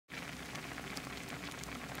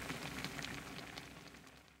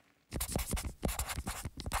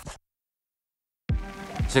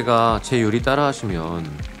제가 제 요리 따라 하시면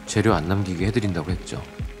재료 안 남기게 해드린다고 했죠.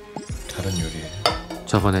 다른 요리에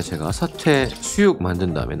저번에 제가 사태 수육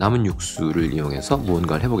만든 다음에 남은 육수를 이용해서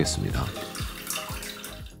무언가를 해보겠습니다.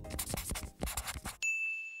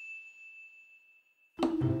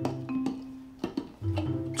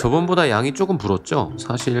 저번보다 양이 조금 불었죠?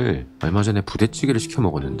 사실 얼마 전에 부대찌개를 시켜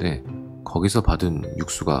먹었는데 거기서 받은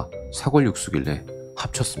육수가 사골 육수길래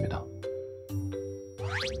합쳤습니다.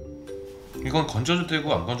 이건 건져도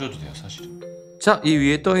되고 안 건져도 돼요, 사실은. 자, 이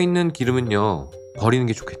위에 떠있는 기름은요, 버리는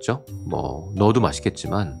게 좋겠죠? 뭐 넣어도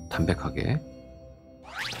맛있겠지만 담백하게.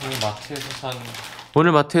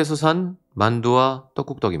 오늘 마트에서 산 만두와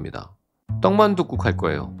떡국떡입니다. 떡만둣국 할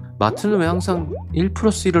거예요. 마트는 왜 항상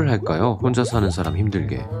 1+1을 할까요? 혼자 사는 사람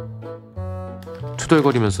힘들게.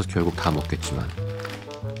 투덜거리면서 결국 다 먹겠지만.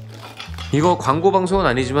 이거 광고 방송은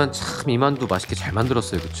아니지만 참 이 만두 맛있게 잘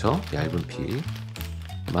만들었어요, 그쵸? 얇은 피.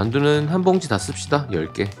 만두는 한 봉지 다 씁시다.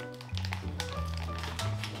 10개.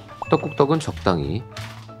 떡국떡은 적당히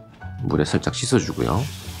물에 살짝 씻어주고요.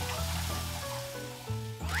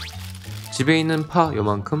 집에 있는 파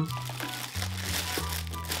요만큼,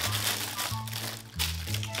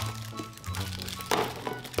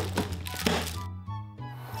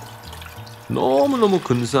 너무너무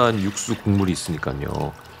근사한 육수 국물이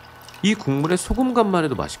있으니까요. 이 국물에 소금 간만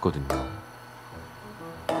해도 맛있거든요.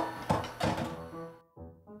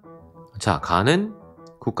 자, 간은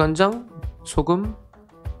국간장, 소금,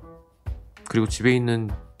 그리고 집에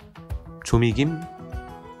있는 조미김,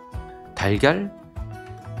 달걀,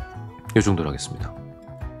 이 정도로 하겠습니다.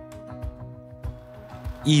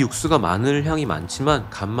 이 육수가 마늘 향이 많지만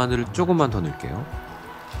간마늘을 조금만 더 넣을게요.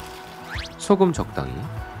 소금 적당히.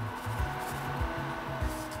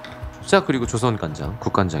 자, 그리고 조선간장,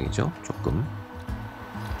 국간장이죠. 조금.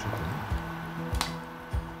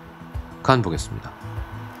 간 보겠습니다.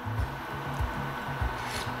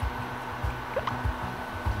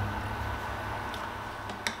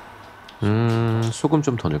 소금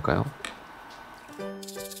좀 더 넣을까요?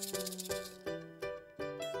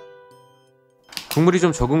 국물이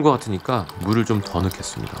좀 적은 것 같으니까 물을 좀 더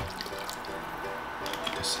넣겠습니다.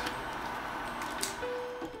 됐어요.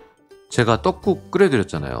 제가 떡국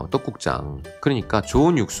끓여드렸잖아요. 떡국장. 그러니까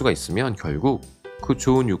좋은 육수가 있으면 결국 그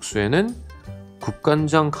좋은 육수에는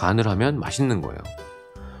국간장 간을 하면 맛있는 거예요.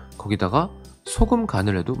 거기다가 소금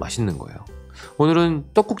간을 해도 맛있는 거예요. 오늘은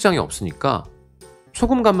떡국장이 없으니까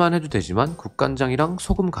소금 간만 해도 되지만 국간장이랑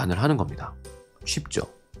소금 간을 하는 겁니다. 쉽죠?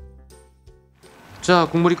 자,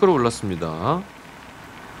 국물이 끓어올랐습니다.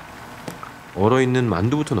 얼어있는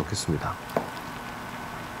만두부터 넣겠습니다.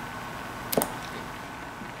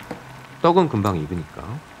 떡은 금방 익으니까.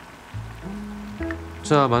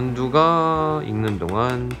 자, 만두가 익는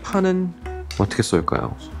동안 파는 어떻게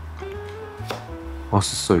썰까요?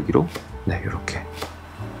 어슷썰기로? 네, 요렇게.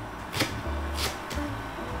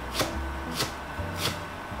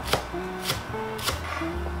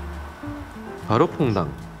 바로 퐁당.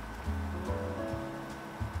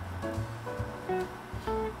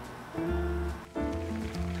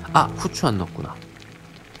 아, 후추 안 넣었구나.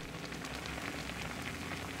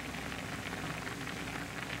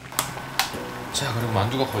 자, 그리고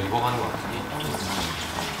만두가 거의 익어가는 것 같으니.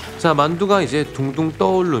 자, 만두가 이제 둥둥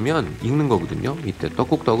떠오르면 익는 거거든요. 이때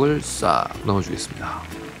떡국떡을 싹 넣어주겠습니다.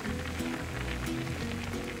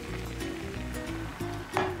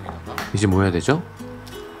 이제 뭐 해야 되죠?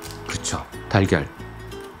 그쵸, 달걀.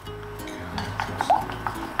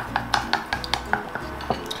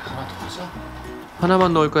 하나 더 하자.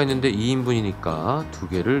 하나만 넣을까 했는데 2인분이니까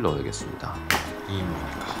 2개를 넣어야겠습니다.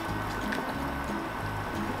 2인분이니까.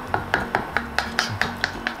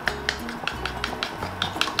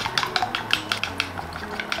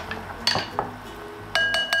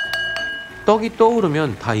 떡이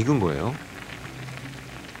떠오르면 다 익은 거예요.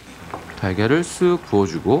 달걀을 쓱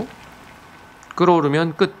부어주고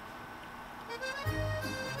끓어오르면 끝.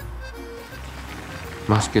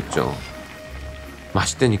 맛있겠죠?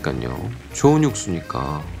 맛있다니까요. 좋은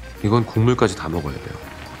육수니까 이건 국물까지 다 먹어야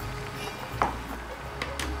돼요.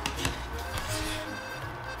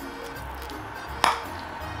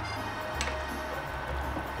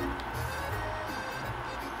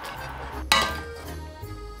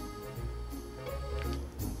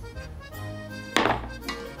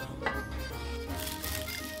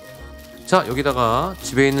 자, 여기다가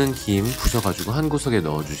집에 있는 김 부셔가지고 한 구석에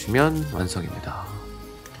넣어주시면 완성입니다.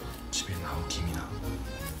 집에 나온 김이나.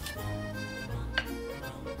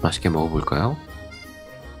 맛있게 먹어볼까요?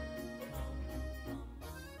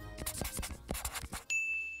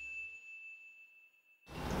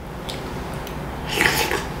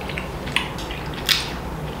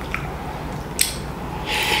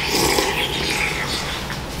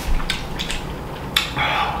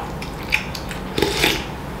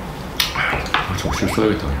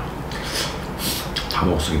 써야겠다 그냥. 다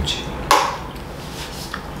먹었어 김치.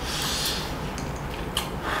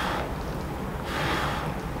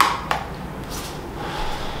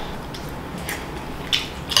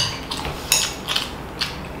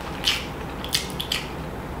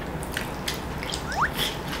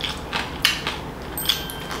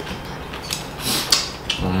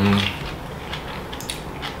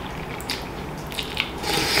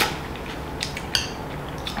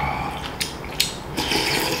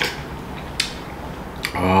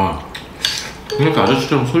 그러니까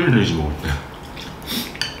아저씨처럼 소리를 내지 먹을 때.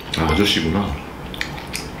 아, 아저씨구나.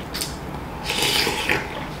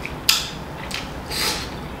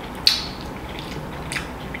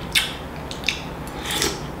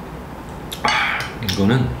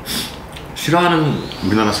 이거는 싫어하는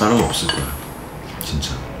우리나라 사람 없을 거야.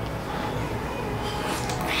 진짜.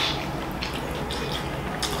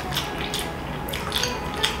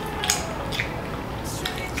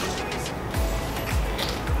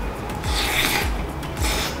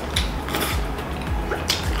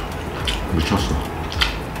 미쳤어.